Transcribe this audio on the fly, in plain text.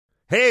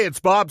Hey, it's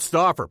Bob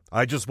Stauffer.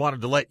 I just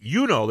wanted to let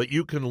you know that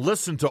you can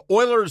listen to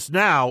Oilers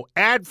Now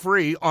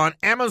ad-free on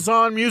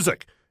Amazon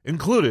Music,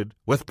 included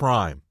with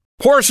Prime.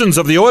 Portions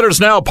of the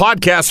Oilers Now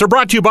podcast are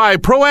brought to you by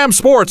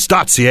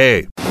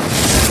ProAmSports.ca.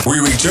 We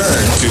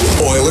return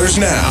to Oilers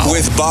Now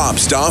with Bob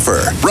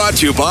Stauffer. Brought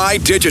to you by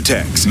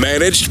Digitex.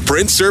 Managed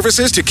print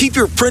services to keep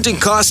your printing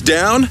costs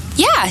down?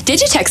 Yeah,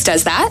 Digitex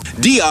does that.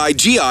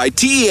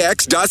 Digitex.ca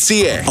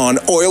on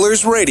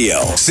Oilers Radio.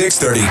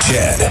 630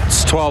 CHED.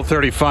 It's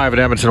 12:35 in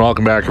Edmonton.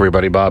 Welcome back,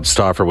 everybody. Bob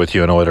Stauffer with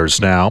you on Oilers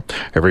Now.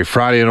 Every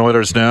Friday in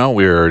Oilers Now,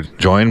 we are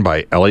joined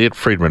by Elliot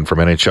Friedman from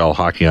NHL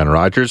Hockey on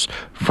Rogers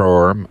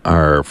from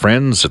our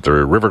friends at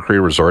the River Cree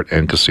Resort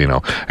and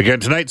Casino. Again,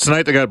 tonight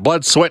they got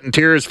Blood, Sweat, and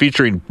Tears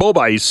featuring Bob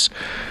Ice.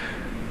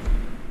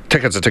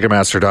 Tickets at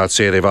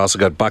Ticketmaster.ca. They've also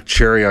got Buck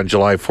Cherry on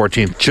July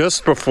 14th,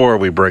 just before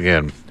we bring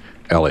in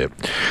Elliot.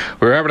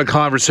 We were having a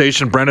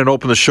conversation. Brendan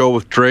opened the show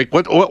with Drake.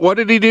 What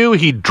did he do?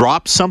 He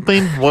dropped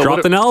something?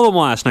 Dropped an album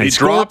last night. He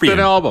dropped an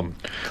album.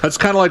 That's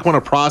kind of like when a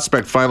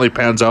prospect finally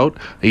pans out,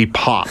 he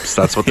pops.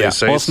 That's what they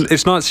say. Well,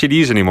 it's not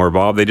CDs anymore,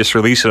 Bob. They just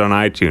release it on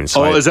iTunes.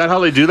 So is that how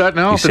they do that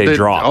now? You say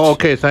dropped. Oh,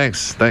 okay,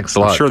 thanks. Thanks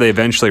a lot. I'm sure they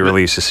eventually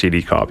release a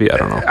CD copy. I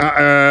don't know.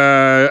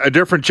 A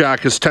different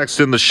Jack has texted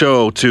in the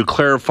show to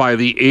clarify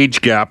the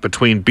age gap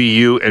between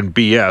BU and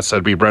BS.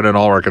 That'd be Brendan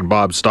Ulrich and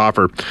Bob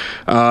Stauffer.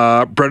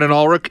 Brendan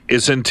Ulrich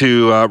is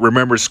into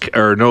remembers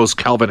or knows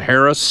Calvin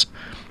Harris.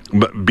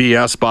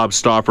 BS Bob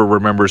Stauffer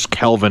remembers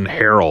Kelvin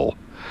Harrell.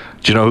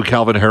 Do you know who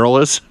Kelvin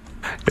Harrell is?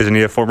 Isn't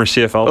he a former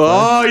CFL player?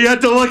 Oh, you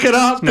had to look it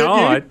up.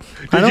 No, did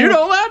you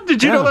know that?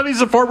 Did you know that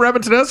he's a former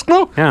Edmonton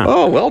Eskimo? Yeah.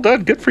 Oh, well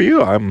done. Good for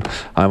you. I'm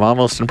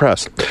almost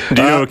impressed.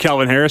 Do you know who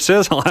Calvin Harris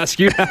is? I'll ask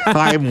you.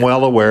 I'm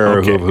well aware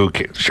of who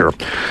sure.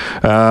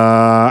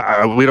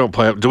 We don't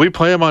play him. Do we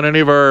play him on any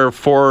of our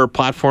 4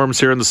 platforms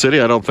here in the city?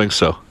 I don't think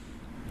so.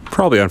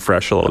 Probably on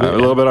Fresh a little bit. A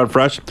little bit on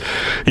Fresh.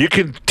 You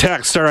can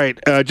text. All right.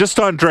 Just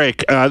on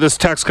Drake. This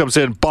text comes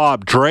in.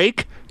 Bob,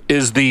 Drake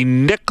is the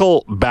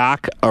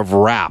Nickelback of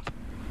rap.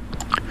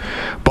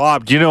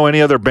 Bob, do you know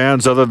any other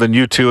bands other than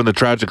U2 and the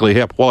Tragically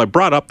Hip? Well, I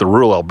brought up the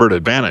Rural Alberta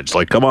Advantage.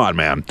 Like, come on,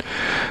 man.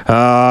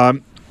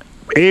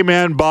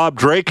 Amen, Bob.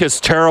 Drake is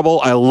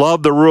terrible. I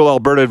love the Rural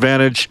Alberta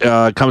Advantage.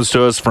 Comes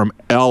to us from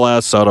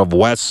LS out of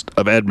west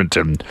of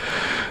Edmonton.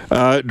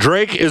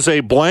 Drake is a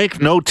blank,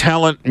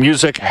 no-talent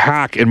music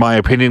hack, in my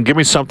opinion. Give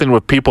me something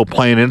with people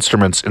playing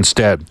instruments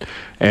instead.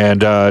 And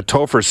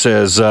Topher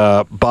says,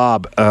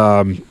 Bob,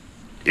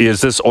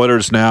 is this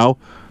Oilers Now?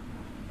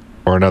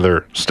 Or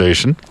another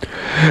station.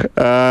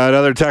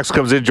 Another text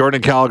comes in.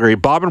 Jordan Calgary.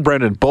 Bob and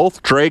Brendan,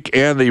 both Drake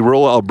and the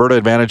Rural Alberta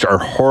Advantage are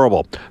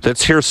horrible.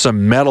 Let's hear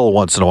some metal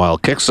once in a while.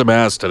 Kick some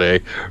ass today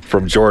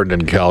from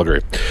Jordan in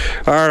Calgary.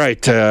 All right.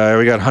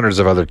 We got hundreds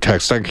of other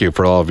texts. Thank you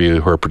for all of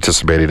you who are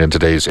participating in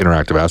today's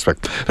interactive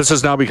aspect. This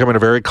is now becoming a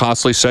very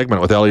costly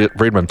segment with Elliot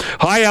Friedman.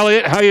 Hi,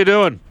 Elliot. How you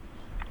doing?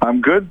 I'm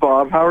good,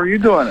 Bob. How are you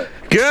doing it?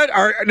 Good.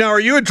 Now, are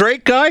you a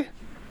Drake guy?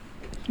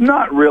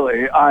 Not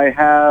really. I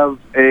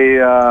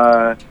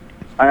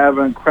have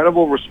an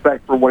incredible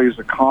respect for what he's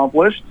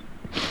accomplished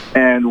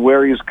and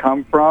where he's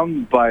come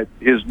from, but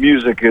his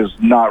music is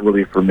not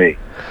really for me.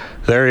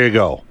 There you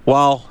go.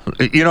 Well,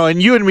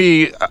 and you and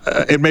me,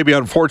 and maybe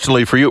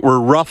unfortunately for you, we're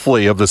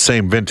roughly of the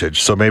same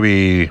vintage, so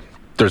maybe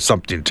there's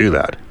something to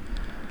that.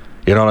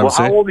 You know what I'm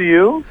saying? How old are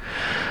you?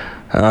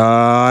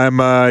 I'm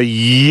a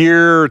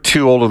year or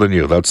two older than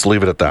you. Let's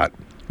leave it at that.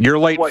 You're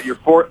late. What, you're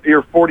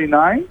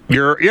 49?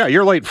 You're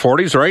late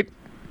 40s, right?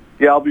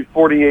 Yeah, I'll be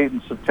 48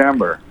 in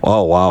September.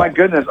 Oh, wow. My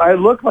goodness, I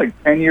look like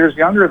 10 years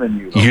younger than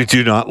you. You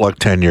do not look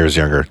 10 years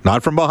younger.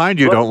 Not from behind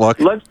you, don't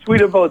look. Let's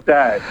tweet about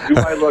that. Do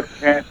I look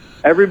 10?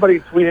 Everybody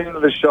tweet into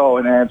the show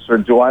and answer,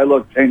 do I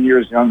look 10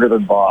 years younger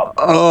than Bob?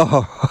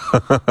 Oh.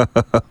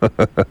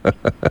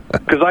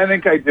 Because I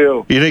think I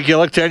do. You think you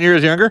look 10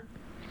 years younger?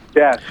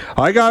 Yes.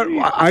 I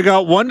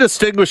got one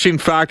distinguishing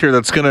factor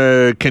that's going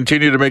to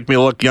continue to make me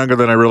look younger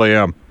than I really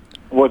am.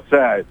 What's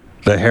that?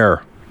 The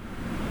hair.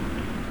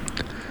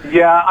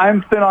 Yeah,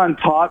 I'm thin on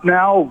top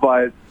now,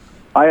 but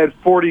I had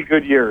 40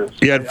 good years.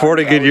 You had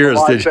 40 good years,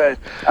 did you?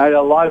 I had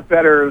a lot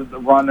better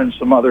run than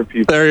some other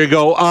people. There you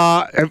go.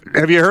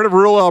 Have you heard of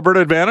Rural Alberta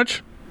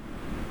Advantage?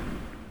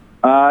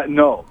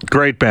 No.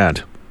 Great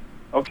band.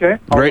 Okay.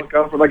 Great. Look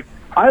out for,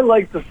 I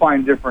like to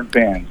find different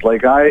bands.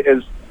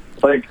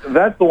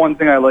 That's the one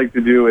thing I like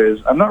to do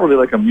is, I'm not really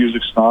like a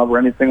music snob or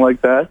anything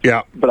like that.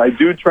 Yeah. But I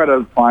do try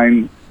to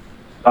find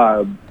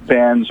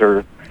bands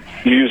or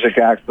music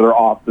acts that are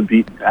off the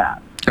beaten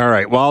path. All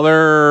right. Well,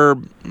 there's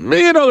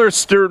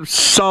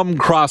some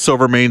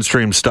crossover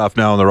mainstream stuff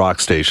now in the rock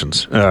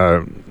stations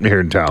here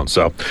in town.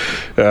 So,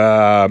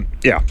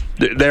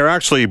 they're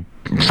actually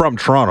from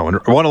Toronto, and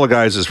one of the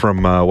guys is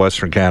from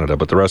Western Canada,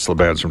 but the rest of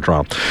the band's from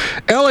Toronto.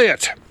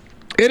 Elliot,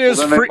 it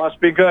is free. It must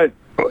be good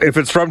if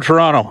it's from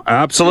Toronto.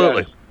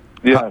 Absolutely.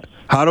 Yes.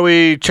 How do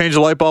we change the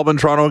light bulb in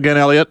Toronto again,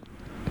 Elliot?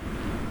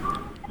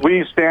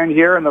 We stand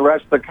here, and the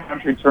rest of the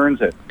country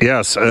turns it.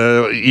 Yes,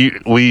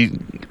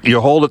 you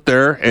hold it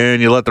there,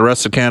 and you let the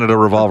rest of Canada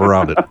revolve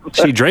around it.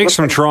 See, Drake's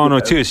from Toronto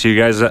too, so you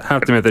guys have to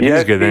admit that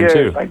he's good then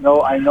too.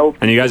 I know.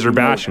 And you guys are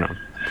bashing him.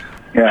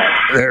 Yeah,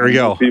 there we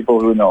go. People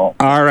who know.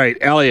 All right,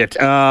 Elliot,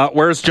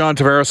 where's John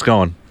Tavares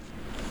going?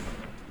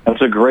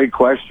 That's a great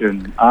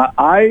question.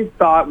 I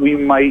thought we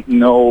might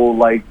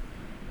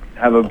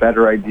have a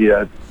better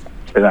idea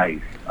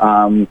tonight.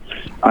 I'm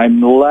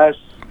less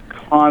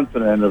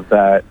confident of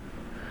that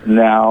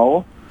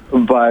now,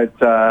 but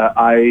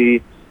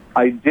I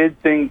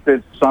did think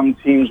that some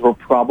teams were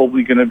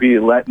probably going to be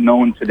let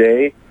known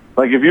today.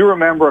 Like, if you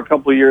remember a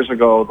couple of years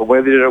ago, the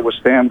way they did it with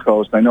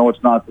Stamkos, I know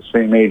it's not the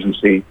same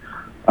agency.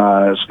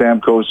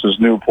 Stamkos is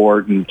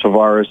Newport and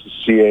Tavares is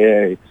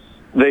CAA.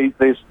 They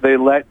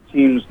let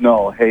teams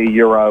know, hey,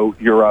 you're out,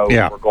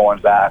 yeah. we're going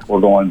back.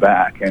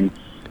 And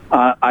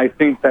I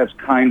think that's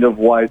kind of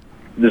what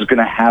is going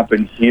to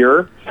happen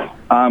here.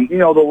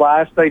 The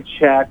last I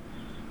checked,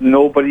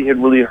 nobody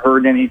had really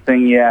heard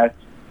anything yet.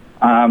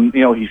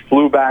 He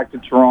flew back to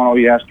Toronto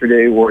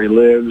yesterday where he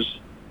lives.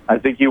 I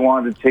think he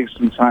wanted to take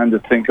some time to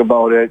think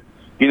about it.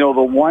 The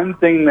one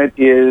thing that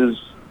has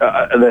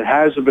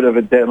a bit of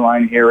a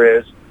deadline here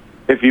is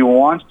if he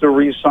wants to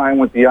re-sign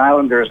with the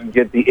Islanders and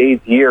get the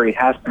 8th year, he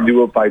has to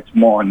do it by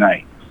tomorrow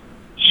night.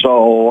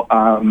 So,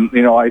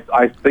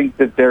 I think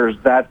that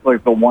that's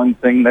like the one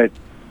thing that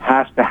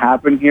has to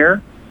happen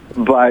here.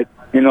 But,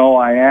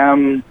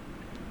 I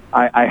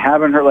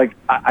haven't heard,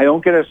 I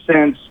don't get a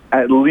sense,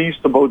 at least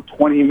about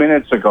 20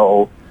 minutes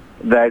ago,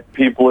 that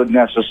people had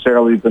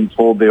necessarily been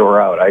told they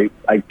were out.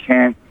 I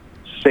can't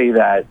say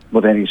that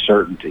with any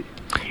certainty.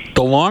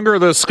 The longer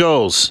this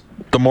goes,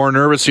 the more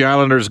nervous the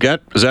Islanders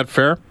get. Is that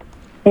fair?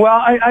 Well,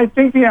 I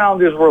think the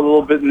Islanders were a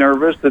little bit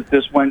nervous that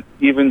this went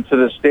even to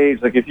the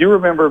stage. Like, if you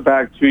remember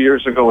back 2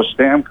 years ago with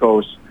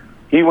Stamkos,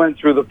 he went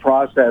through the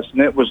process,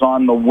 and it was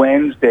on the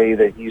Wednesday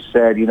that he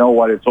said, you know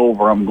what, it's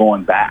over, I'm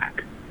going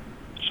back.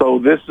 So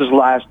this has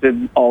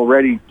lasted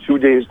already 2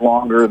 days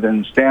longer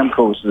than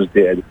Stamkos's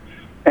did.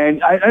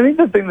 And I think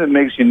the thing that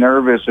makes you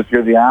nervous if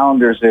you're the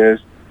Islanders is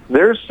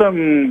there's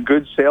some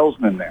good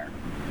salesmen there.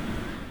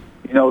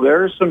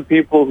 There are some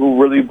people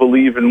who really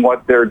believe in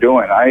what they're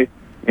doing. I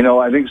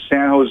think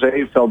San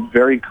Jose felt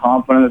very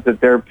confident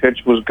that their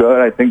pitch was good.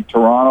 I think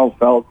Toronto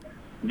felt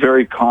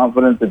very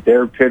confident that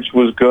their pitch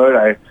was good.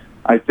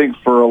 I think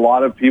for a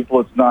lot of people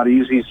it's not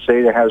easy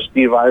to have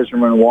Steve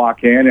Yzerman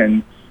walk in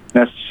and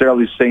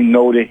necessarily say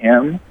no to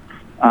him.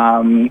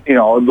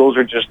 Those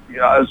are just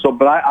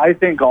but I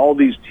think all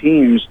these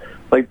teams,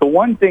 like, the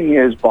one thing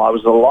is, Bob,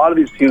 is a lot of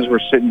these teams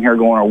were sitting here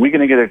going, are we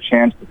going to get a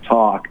chance to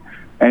talk?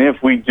 And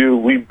if we do,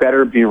 we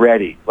better be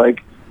ready.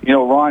 Like,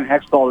 Ron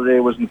Hextall today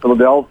was in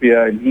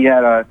Philadelphia, and he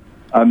had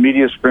a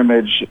media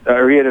scrimmage,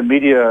 or he had a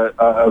media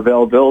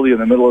availability in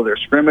the middle of their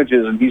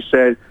scrimmages, and he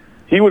said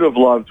he would have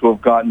loved to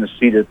have gotten a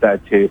seat at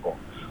that table.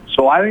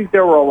 So I think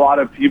there were a lot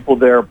of people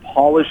there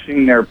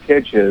polishing their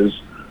pitches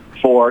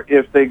for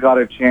if they got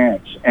a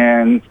chance.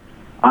 And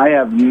I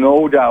have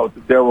no doubt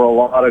that there were a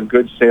lot of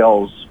good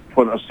sales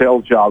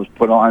jobs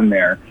put on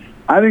there.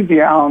 I think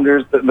the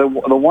Islanders, the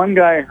one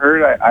guy I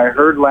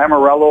heard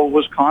Lamoriello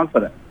was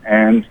confident,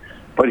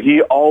 but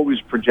he always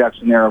projects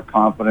an air of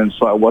confidence,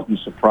 so I wasn't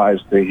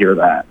surprised to hear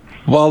that.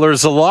 Well,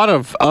 there's a lot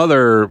of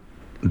other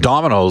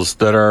dominoes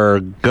that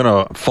are going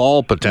to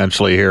fall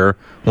potentially here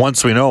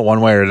once we know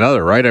one way or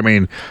another, right? I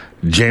mean,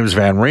 James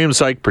Van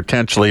Riemsdyk,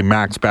 potentially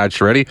Max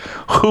Pacioretty.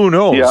 Who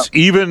knows? Yeah.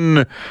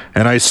 Even,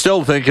 and I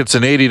still think it's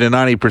an 80 to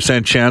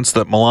 90% chance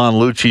that Milan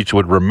Lucic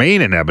would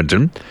remain in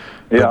Edmonton.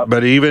 Yeah.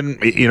 But even,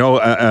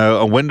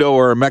 a window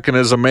or a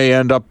mechanism may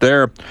end up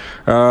there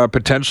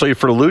potentially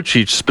for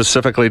Lucic,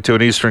 specifically to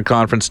an Eastern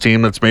Conference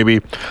team that's maybe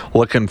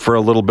looking for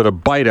a little bit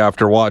of bite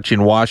after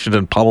watching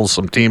Washington pummel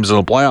some teams in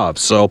the playoffs.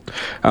 So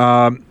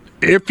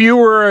if you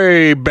were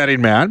a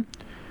betting man,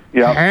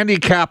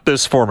 handicap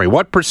this for me.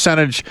 What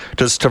percentage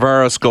does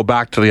Tavares go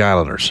back to the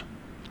Islanders?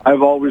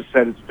 I've always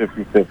said it's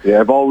 50-50.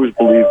 I've always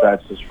believed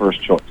that's his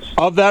first choice.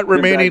 Of that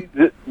remaining...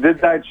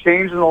 Did that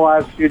change in the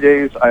last few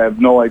days? I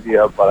have no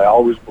idea, but I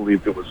always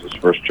believed it was his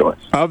first choice.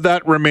 Of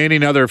that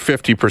remaining other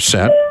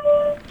 50%,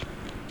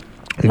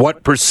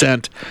 what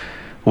percent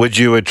would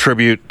you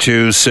attribute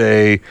to,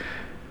 say,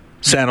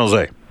 San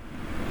Jose?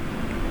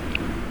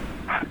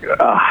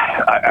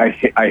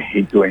 I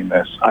hate doing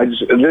this.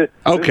 This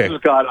has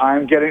got...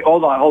 I'm getting...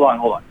 Hold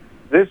on.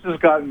 This has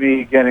got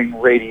me getting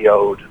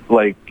radioed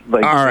like. All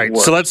right,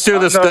 so let's do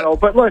this. No,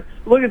 but look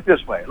at it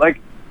this way.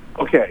 Like,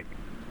 okay,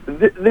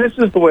 this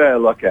is the way I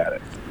look at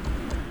it.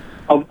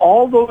 Of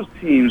all those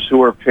teams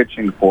who are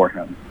pitching for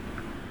him,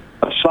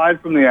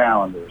 aside from the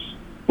Islanders,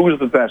 who's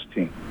the best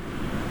team?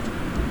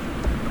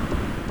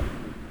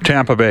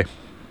 Tampa Bay.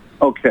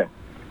 Okay,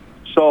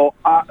 so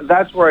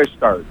that's where I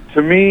start.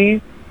 To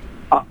me,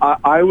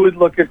 I would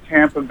look at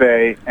Tampa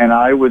Bay and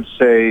I would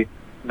say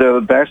they're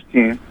the best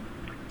team.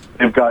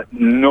 They've got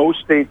no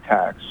state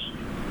tax.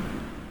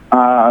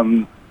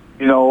 I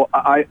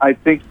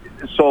think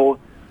so.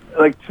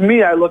 Like, to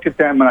me, I look at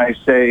them and I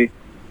say,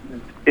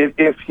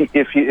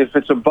 if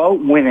it's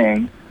about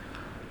winning,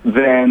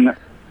 then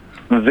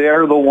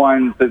they're the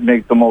ones that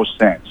make the most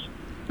sense.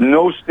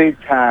 No state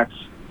tax,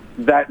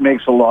 that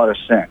makes a lot of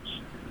sense.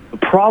 The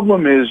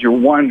problem is you're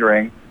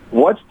wondering,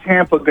 what's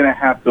Tampa going to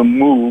have to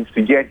move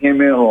to get him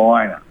into the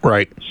lineup?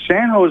 Right.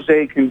 San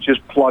Jose can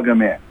just plug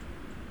him in.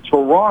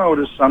 Toronto,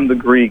 to some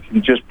degree,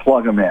 can just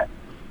plug him in.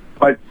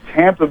 But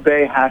Tampa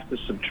Bay has to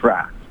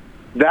subtract.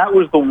 That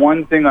was the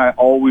one thing I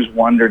always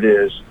wondered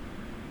is,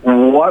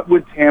 what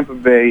would Tampa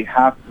Bay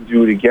have to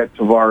do to get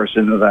Tavares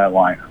into that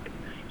lineup?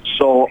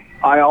 So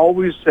I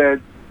always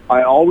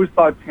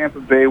thought Tampa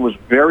Bay was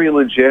very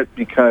legit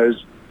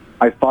because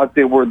I thought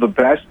they were the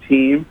best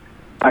team.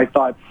 I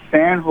thought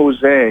San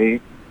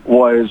Jose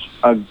was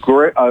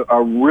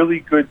a really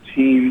good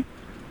team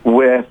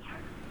with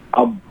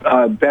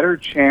a better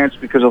chance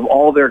because of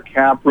all their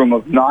cap room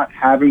of not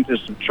having to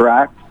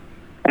subtract.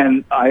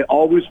 And I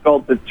always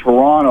felt that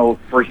Toronto,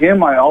 for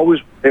him,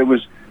 it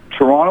was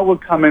Toronto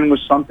would come in with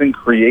something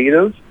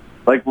creative.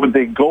 Like, would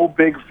they go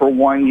big for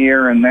 1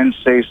 year and then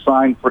say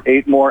sign for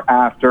 8 more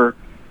after,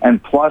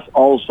 and plus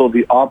also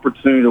the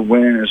opportunity to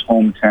win in his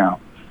hometown?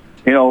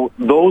 You know,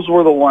 those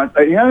were the ones.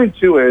 The other thing,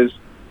 too, is,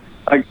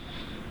 like,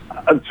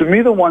 to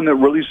me, the one that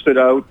really stood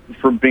out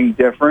for being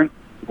different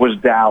was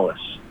Dallas.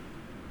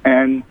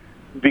 And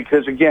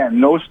because, again,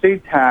 no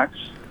state tax,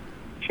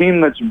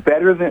 team that's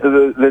better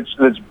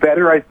that's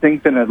better, I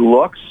think, than it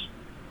looks.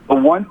 The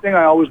one thing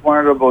I always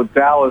wondered about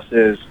Dallas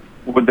is,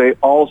 would they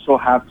also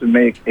have to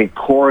make a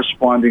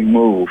corresponding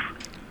move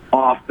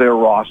off their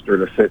roster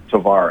to fit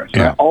Tavares?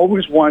 Yeah. I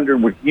always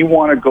wondered, would he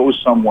want to go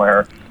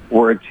somewhere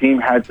where a team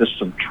had to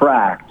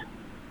subtract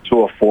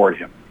to afford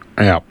him?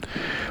 Yeah.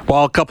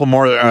 Well, a couple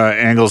more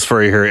angles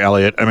for you here,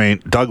 Elliot. I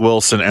mean, Doug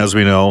Wilson, as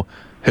we know,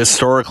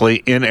 historically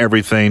in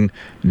everything,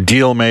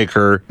 deal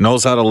maker,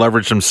 knows how to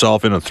leverage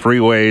himself in 3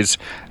 ways,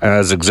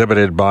 as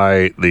exhibited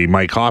by the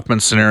Mike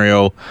Hoffman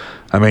scenario.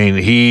 I mean,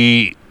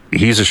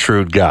 he's a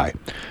shrewd guy.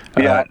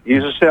 Yeah,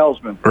 he's a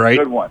salesman. Right.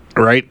 Good one.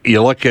 Right.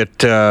 You look at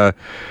the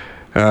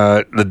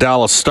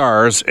Dallas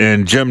Stars,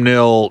 and Jim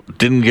Nill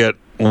didn't get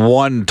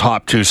one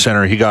top 2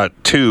 center. He got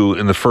 2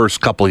 in the first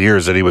couple of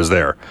years that he was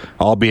there.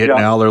 Albeit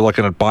now they're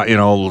looking at,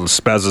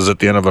 Spezza's at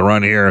the end of the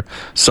run here.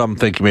 Some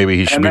think maybe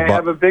he should and be. And they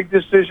have a big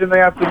decision they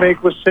have to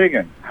make with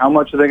Seguin. How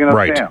much are they going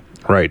to pay him?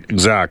 Right,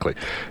 exactly.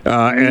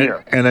 And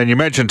then you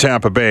mentioned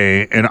Tampa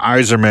Bay, and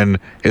Yzerman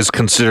is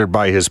considered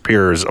by his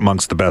peers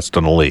amongst the best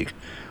in the league.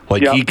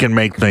 He can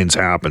make things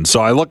happen.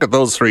 So I look at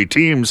those 3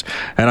 teams,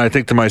 and I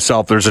think to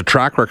myself, there's a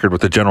track record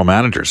with the general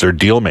managers. They're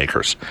deal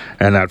makers,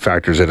 and that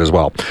factors in as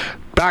well.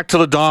 Back to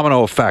the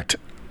domino effect.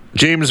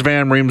 James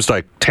Van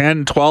Riemsdyk,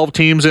 10, 12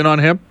 teams in on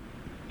him?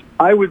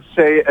 I would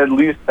say at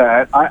least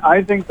that.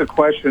 I think the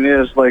question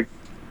is,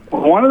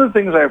 one of the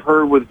things I've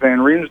heard with Van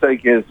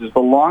Riemsdyk is the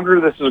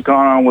longer this has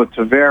gone on with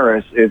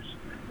Tavares,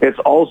 it's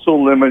also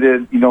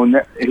limited,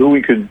 who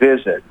we could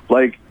visit.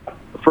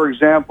 For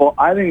example,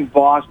 I think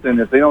Boston,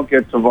 if they don't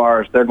get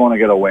Tavares, they're going to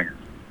get a winger.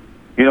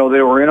 They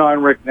were in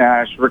on Rick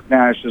Nash. Rick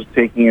Nash is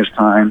taking his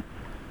time.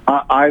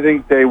 I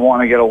think they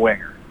want to get a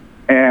winger.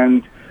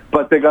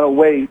 But they got to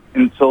wait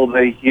until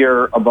they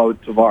hear about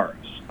Tavares.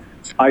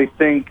 I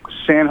think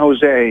San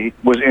Jose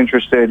was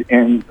interested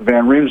in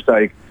Van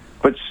Riemsdyk,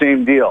 but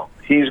same deal.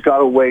 He's got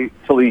to wait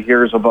till he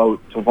hears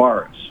about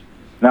Tavares.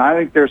 Now, I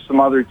think there's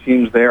some other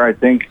teams there. I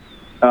think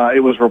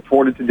it was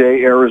reported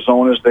today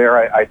Arizona's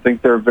there. I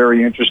think they're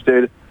very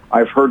interested.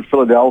 I've heard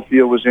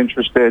Philadelphia was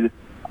interested.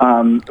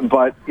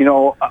 But,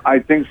 I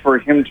think for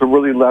him to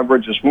really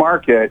leverage his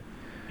market,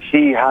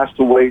 he has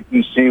to wait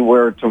and see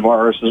where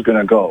Tavares is going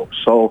to go.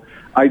 So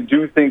I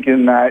do think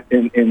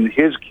in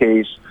his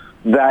case,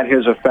 that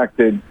has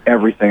affected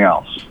everything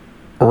else.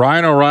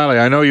 Ryan O'Reilly,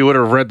 I know you would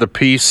have read the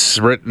piece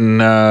written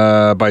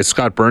by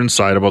Scott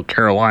Burnside about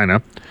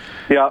Carolina.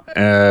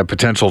 Yeah.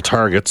 Potential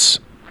targets.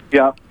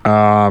 Yeah.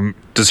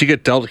 Does he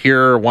get dealt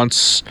here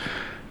once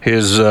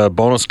his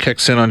bonus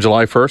kicks in on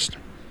July 1st?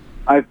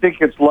 I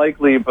think it's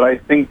likely, but I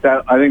think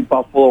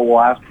Buffalo will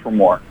ask for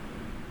more.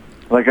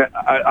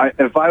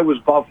 If I was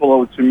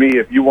Buffalo, to me,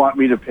 if you want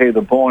me to pay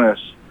the bonus,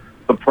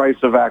 the price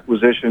of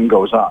acquisition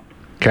goes up.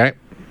 Okay.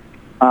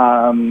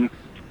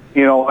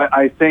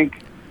 I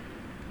think,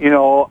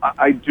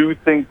 I do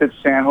think that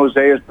San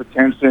Jose is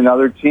potentially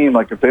another team.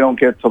 If they don't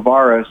get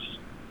Tavares,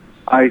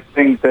 I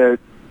think that,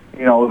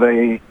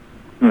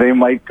 they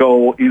might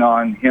go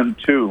on him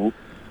too.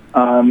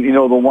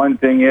 The one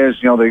thing is,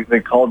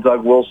 they call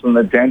Doug Wilson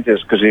the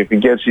dentist because if he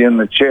gets you in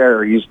the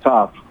chair, he's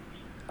tough.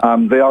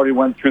 They already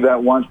went through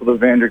that once with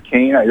Evander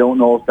Kane. I don't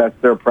know if that's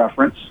their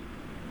preference.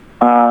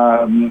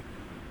 I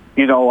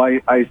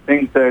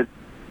think that,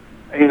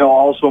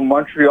 also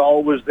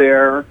Montreal was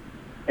there.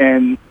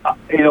 And,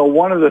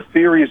 one of the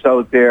theories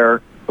out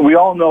there, we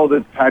all know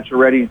that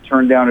Pacioretty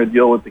turned down a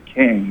deal with the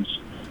Kings.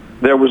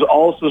 There was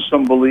also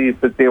some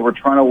belief that they were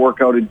trying to work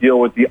out a deal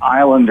with the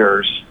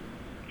Islanders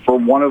for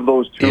one of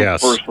those 2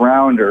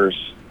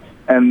 first-rounders,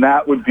 and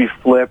that would be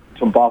flipped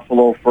to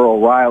Buffalo for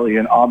O'Reilly,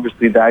 and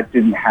obviously that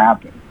didn't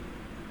happen.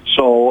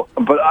 So,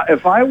 but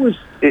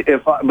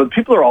but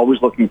people are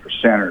always looking for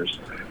centers.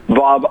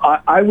 Bob,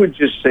 I would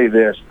just say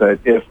this, that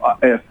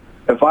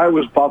if I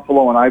was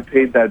Buffalo and I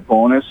paid that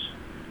bonus,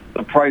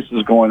 the price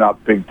is going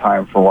up big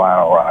time for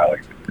Ryan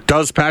O'Reilly.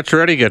 Does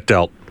Pacioretty get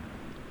dealt?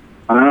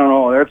 I don't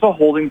know. There's a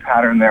holding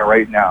pattern there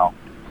right now.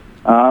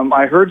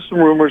 I heard some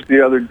rumors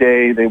the other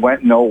day. They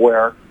went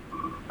nowhere.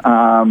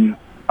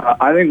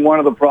 I think one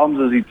of the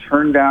problems is he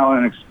turned down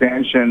an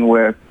extension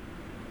with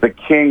the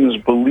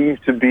Kings,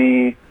 believed to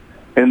be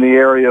in the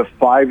area of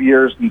 5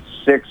 years and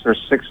 $6 or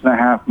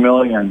 $6.5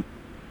 million.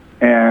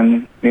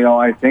 And,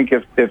 I think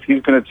if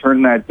he's going to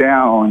turn that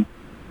down,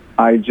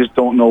 I just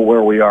don't know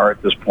where we are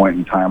at this point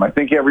in time. I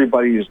think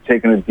everybody is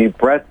taking a deep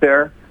breath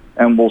there,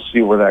 and we'll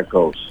see where that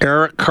goes.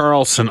 Erik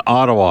Karlsson,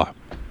 Ottawa.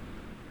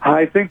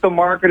 I think the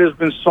market has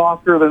been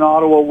softer than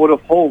Ottawa would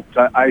have hoped.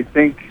 I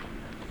think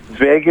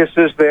Vegas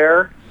is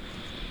there.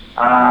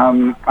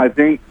 I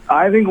think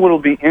what will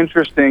be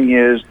interesting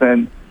is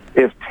then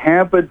if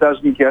Tampa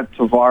doesn't get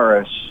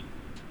Tavares,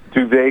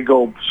 do they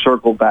go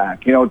circle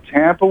back?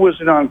 Tampa was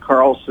in on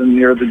Karlsson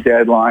near the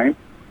deadline.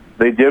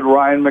 They did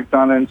Ryan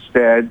McDonagh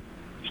instead.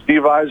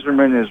 Steve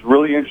Yzerman is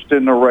really interested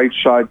in the right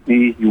shot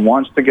D. He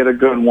wants to get a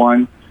good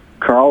one.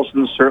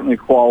 Karlsson certainly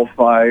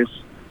qualifies.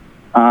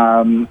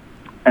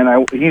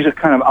 He's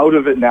kind of out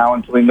of it now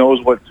until he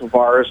knows what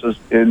Tavares is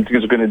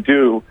going to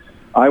do.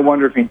 I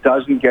wonder if he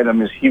doesn't get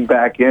him, is he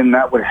back in?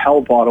 That would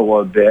help Ottawa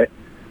a bit.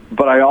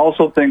 But I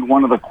also think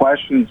one of the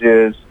questions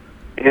is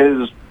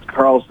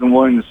Karlsson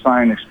willing to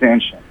sign an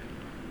extension?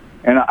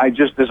 And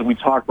as we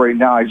talk right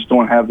now, I just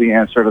don't have the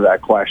answer to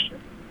that question.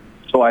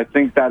 So I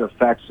think that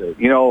affects it.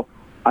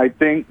 I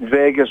think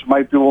Vegas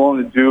might be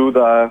willing to do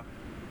the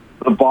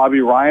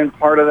Bobby Ryan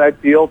part of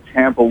that deal.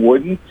 Tampa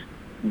wouldn't.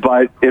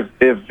 But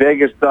if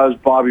Vegas does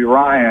Bobby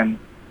Ryan,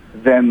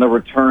 then the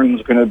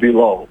return's going to be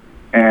low.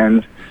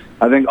 And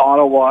I think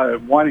Ottawa,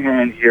 at one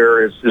hand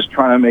here, is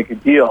trying to make a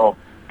deal.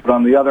 But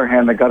on the other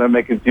hand, they got to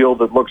make a deal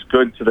that looks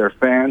good to their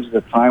fans at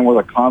a time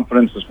where the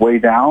confidence is way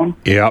down.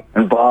 Yep.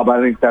 And, Bob,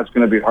 I think that's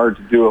going to be hard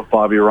to do if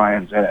Bobby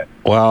Ryan's in it.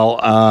 Well,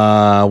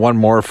 one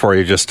more for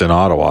you just in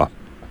Ottawa.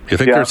 You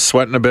think they're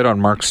sweating a bit on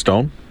Mark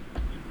Stone?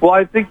 Well,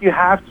 I think you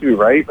have to,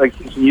 right? Like,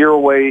 he's a year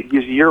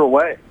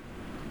away.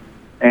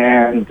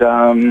 And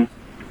until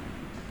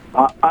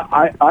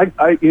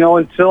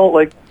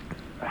like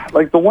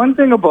the one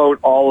thing about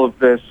all of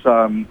this,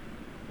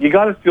 you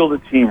got to feel the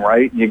team,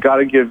 right? You got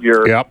to give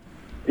your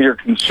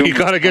consumer. You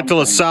got to get to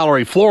the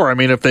salary floor. I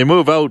mean, if they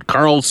move out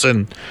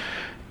Karlsson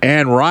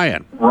and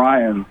Ryan,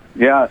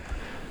 yeah,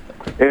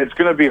 it's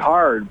going to be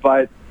hard.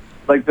 But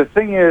like the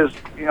thing is,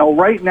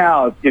 right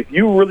now, if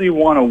you really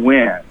want to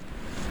win,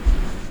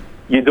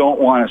 you don't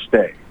want to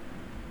stay.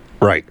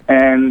 Right.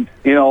 And,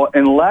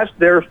 unless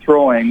they're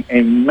throwing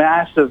a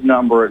massive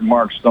number at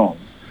Mark Stone,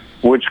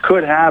 which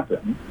could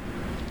happen,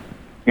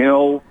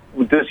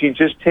 does he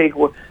just take...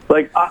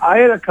 Like, I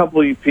had a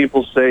couple of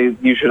people say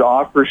you should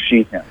offer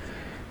sheet him.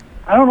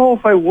 I don't know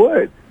if I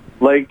would.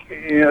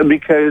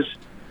 Because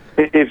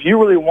if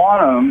you really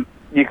want him,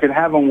 you could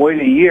have him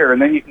wait a year, and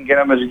then you can get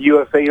him as a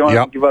UFA. You don't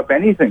have to give up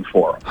anything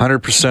for him.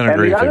 100%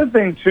 agree. And the other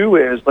thing too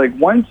is,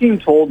 one team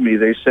told me,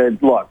 they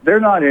said, look, they're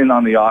not in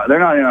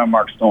on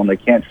Mark Stone. They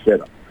can't fit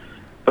him.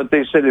 But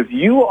they said if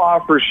you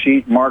offer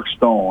sheet Mark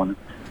Stone,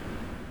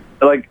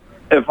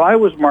 if I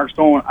was Mark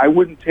Stone, I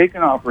wouldn't take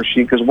an offer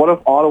sheet because what if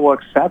Ottawa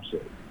accepts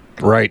it?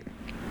 Right.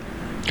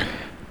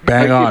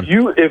 Bang on.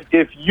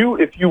 If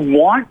you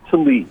want to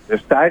leave,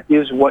 if that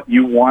is what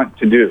you want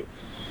to do,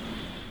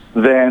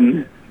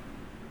 then.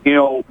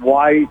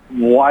 Why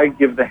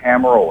give the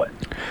hammer away?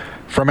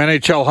 From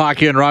NHL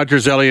Hockey and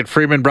Rogers, Elliott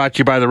Freeman, brought to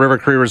you by the River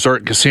Cree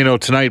Resort and Casino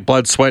tonight.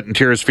 Blood, Sweat, and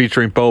Tears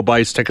featuring Bo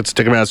Bice. Tickets,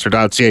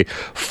 Ticketmaster.ca.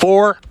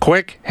 4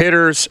 quick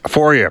hitters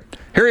for you.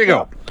 Here you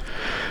go.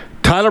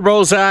 Tyler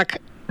Bozak,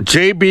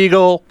 Jay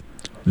Beagle,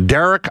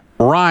 Derek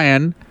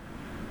Ryan,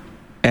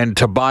 and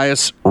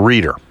Tobias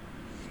Reeder.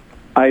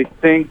 I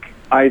think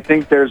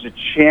there's a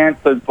chance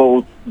that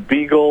both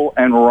Beagle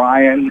and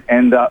Ryan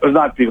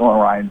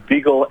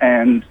Beagle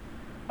and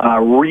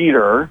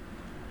Reeder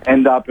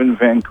end up in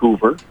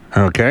Vancouver.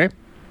 Okay.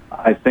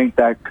 I think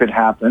that could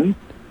happen.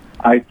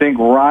 I think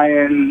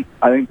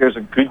there's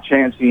a good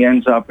chance he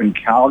ends up in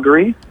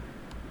Calgary.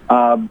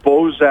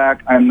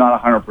 Bozak, I'm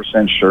not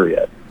 100% sure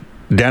yet.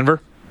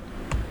 Denver?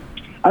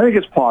 I think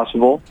it's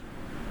possible.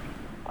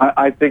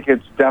 I think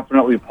it's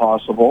definitely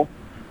possible.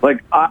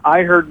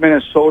 I heard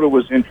Minnesota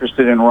was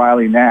interested in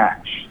Riley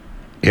Nash.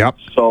 Yep.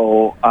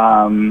 So,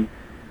 I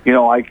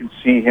could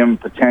see him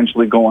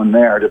potentially going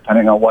there,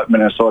 depending on what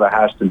Minnesota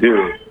has to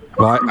do.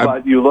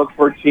 But you look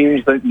for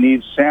teams that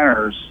need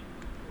centers.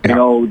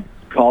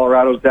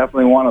 Colorado's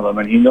definitely one of them,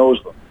 and he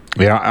knows them.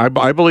 Yeah,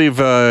 I believe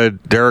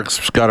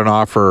Derek's got an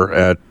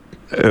offer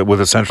with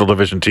a Central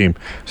Division team,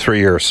 3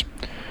 years.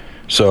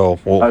 So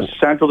a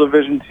Central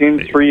Division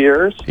team, 3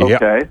 years.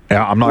 Okay.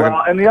 Yeah, I'm not.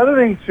 Well, and the other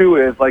thing too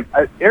is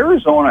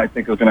Arizona. I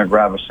think is going to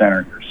grab a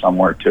center here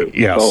somewhere too.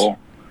 Yes. So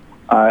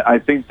I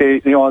think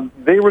they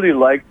really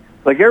like.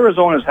 like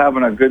Arizona's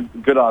having a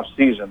good off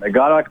season. They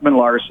got Ekman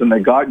Larson, they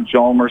got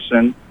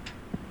Hjalmarsson.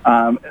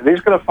 They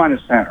just got to find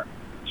a center.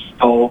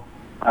 So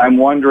I'm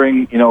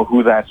wondering,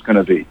 who that's going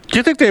to be. Do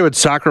you think they would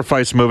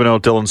sacrifice moving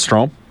out Dylan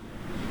Strome?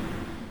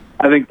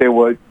 I think they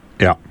would.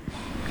 Yeah.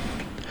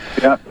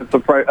 Yeah,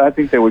 I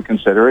think they would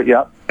consider it,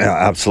 yeah. Yeah,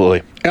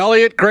 absolutely.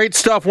 Elliot, great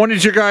stuff. When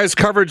did your guys'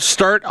 coverage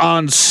start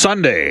on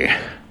Sunday?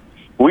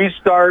 We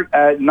start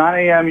at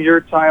 9 a.m.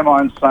 your time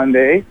on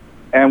Sunday,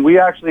 and we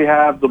actually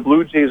have the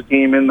Blue Jays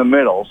game in the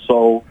middle.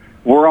 So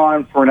we're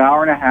on for an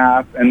hour and a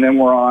half, and then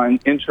we're on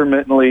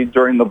intermittently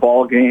during the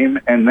ball game,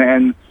 and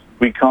then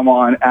we come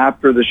on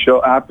after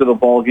the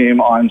ball game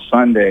on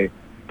Sunday.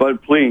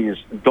 But please,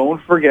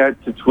 don't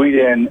forget to tweet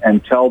in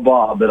and tell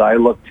Bob that I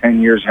look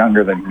 10 years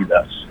younger than he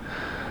does.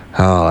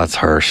 Oh, that's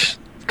harsh.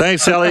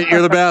 Thanks, Elliot.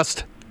 You're the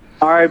best.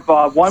 All right,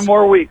 Bob. One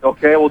more week,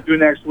 okay? We'll do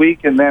next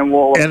week, and then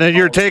we'll... And then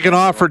you're taking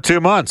off for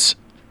 2 months.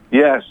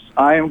 Yes,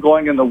 I am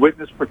going in the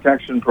witness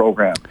protection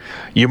program.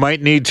 You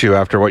might need to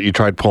after what you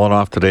tried pulling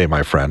off today,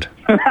 my friend.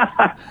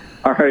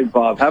 All right,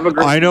 Bob. Have a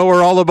great... I know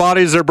where all the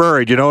bodies are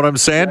buried. You know what I'm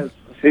saying?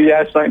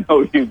 Yes, I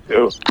know you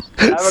do.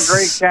 Have a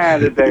great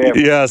Canada Day,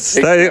 everyone. Yes.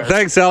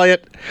 Thanks,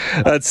 Elliot.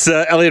 That's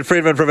Elliot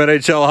Friedman from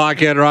NHL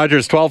Hockey and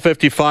Rogers,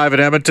 12:55 in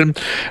Edmonton.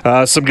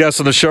 Some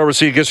guests on the show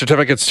receive gift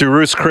certificates to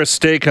Ruth's Chris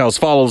Steakhouse.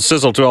 Follow the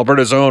sizzle to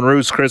Alberta's own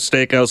Ruth's Chris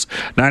Steakhouse,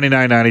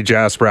 9990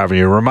 Jasper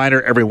Avenue.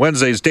 Reminder, every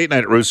Wednesday's date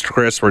night at Ruth's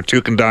Chris, where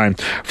two can dine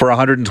for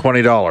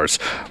 $120.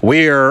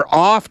 We are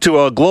off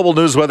to a global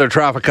news weather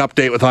traffic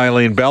update with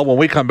Eileen Bell. When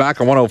we come back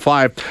on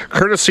 105,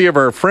 courtesy of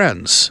our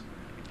friends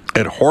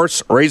at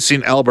Horse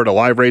Racing Alberta,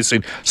 live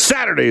racing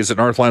Saturdays at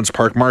Northlands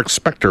Park. Mark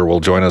Spector will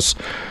join us.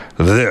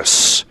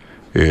 This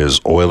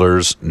is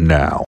Oilers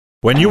Now.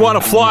 When you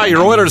want to fly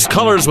your Oilers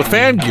colors with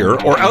fan gear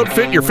or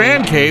outfit your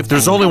fan cave,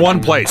 there's only one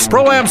place,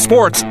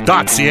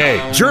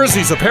 ProAmSports.ca.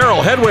 Jerseys,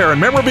 apparel, headwear,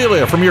 and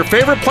memorabilia from your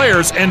favorite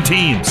players and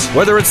teams.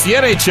 Whether it's the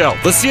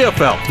NHL, the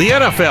CFL, the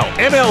NFL,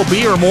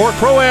 MLB, or more,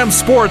 Pro-Am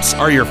Sports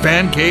are your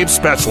fan cave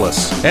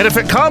specialists. And if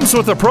it comes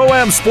with a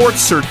Pro-Am Sports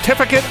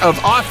Certificate of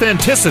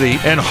Authenticity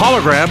and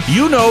hologram,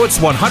 you know it's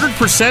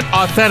 100%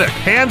 authentic,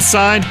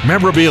 hand-signed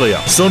memorabilia.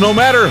 So no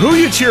matter who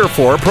you cheer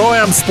for,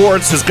 Pro-Am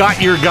Sports has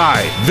got your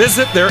guy.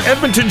 Visit their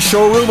Edmonton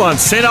showroom on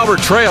St.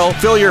 Albert Trail.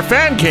 Fill your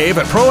fan cave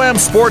at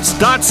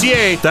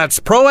ProAmSports.ca. That's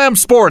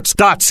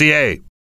ProAmSports.ca.